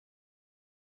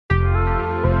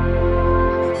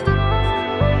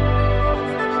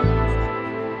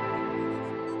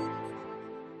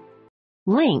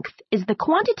Length is the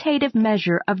quantitative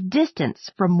measure of distance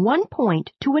from one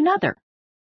point to another.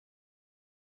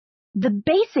 The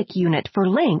basic unit for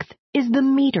length is the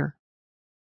meter.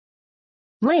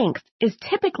 Length is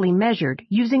typically measured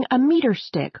using a meter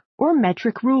stick or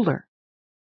metric ruler.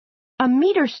 A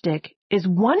meter stick is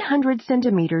 100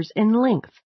 centimeters in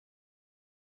length.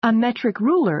 A metric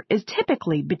ruler is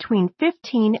typically between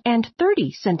 15 and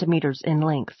 30 centimeters in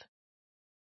length.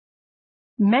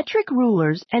 Metric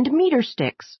rulers and meter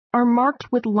sticks are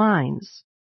marked with lines.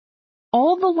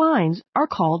 All the lines are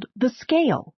called the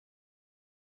scale.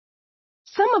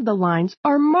 Some of the lines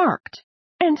are marked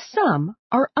and some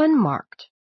are unmarked.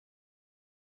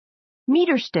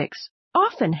 Meter sticks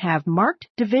often have marked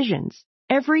divisions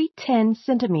every 10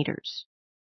 centimeters.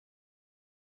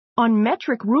 On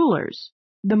metric rulers,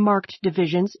 the marked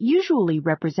divisions usually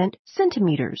represent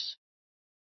centimeters.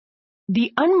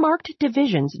 The unmarked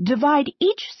divisions divide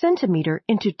each centimeter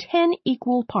into 10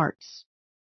 equal parts.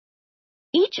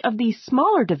 Each of these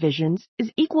smaller divisions is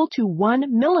equal to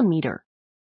 1 millimeter.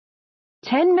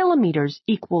 10 millimeters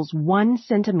equals 1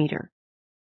 centimeter.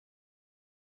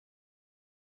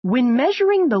 When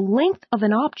measuring the length of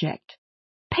an object,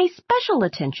 pay special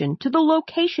attention to the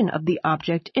location of the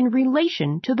object in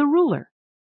relation to the ruler.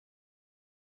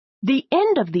 The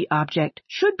end of the object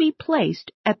should be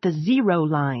placed at the 0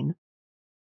 line.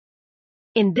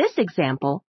 In this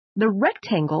example, the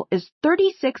rectangle is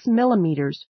 36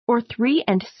 millimeters or 3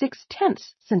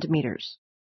 6/10 centimeters.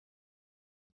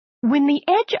 When the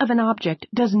edge of an object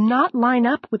does not line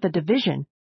up with a division,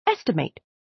 estimate.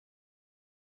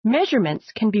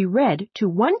 Measurements can be read to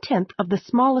 1/10 of the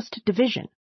smallest division,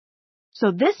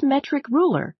 so this metric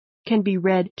ruler can be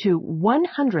read to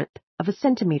 1/100th of a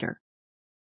centimeter.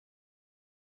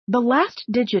 The last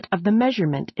digit of the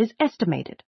measurement is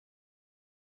estimated.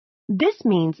 This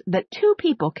means that two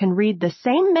people can read the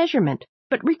same measurement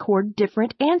but record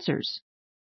different answers.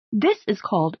 This is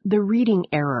called the reading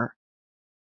error.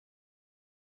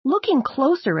 Looking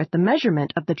closer at the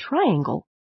measurement of the triangle,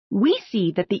 we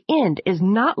see that the end is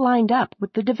not lined up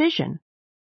with the division.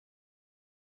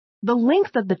 The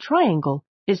length of the triangle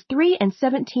is 3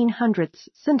 17/100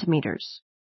 centimeters.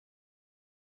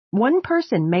 One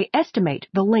person may estimate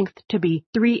the length to be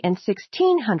 3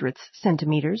 16/100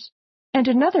 centimeters, and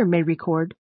another may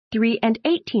record 3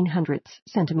 18/100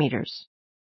 centimeters.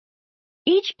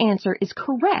 Each answer is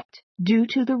correct due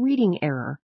to the reading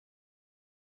error.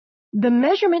 The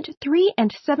measurement 3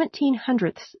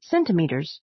 17/100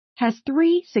 centimeters has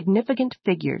 3 significant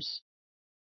figures.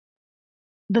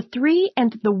 The 3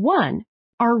 and the 1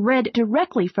 are read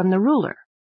directly from the ruler,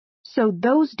 so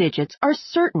those digits are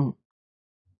certain.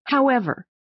 However,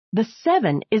 the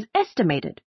 7 is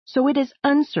estimated, so it is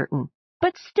uncertain,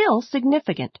 but still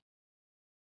significant.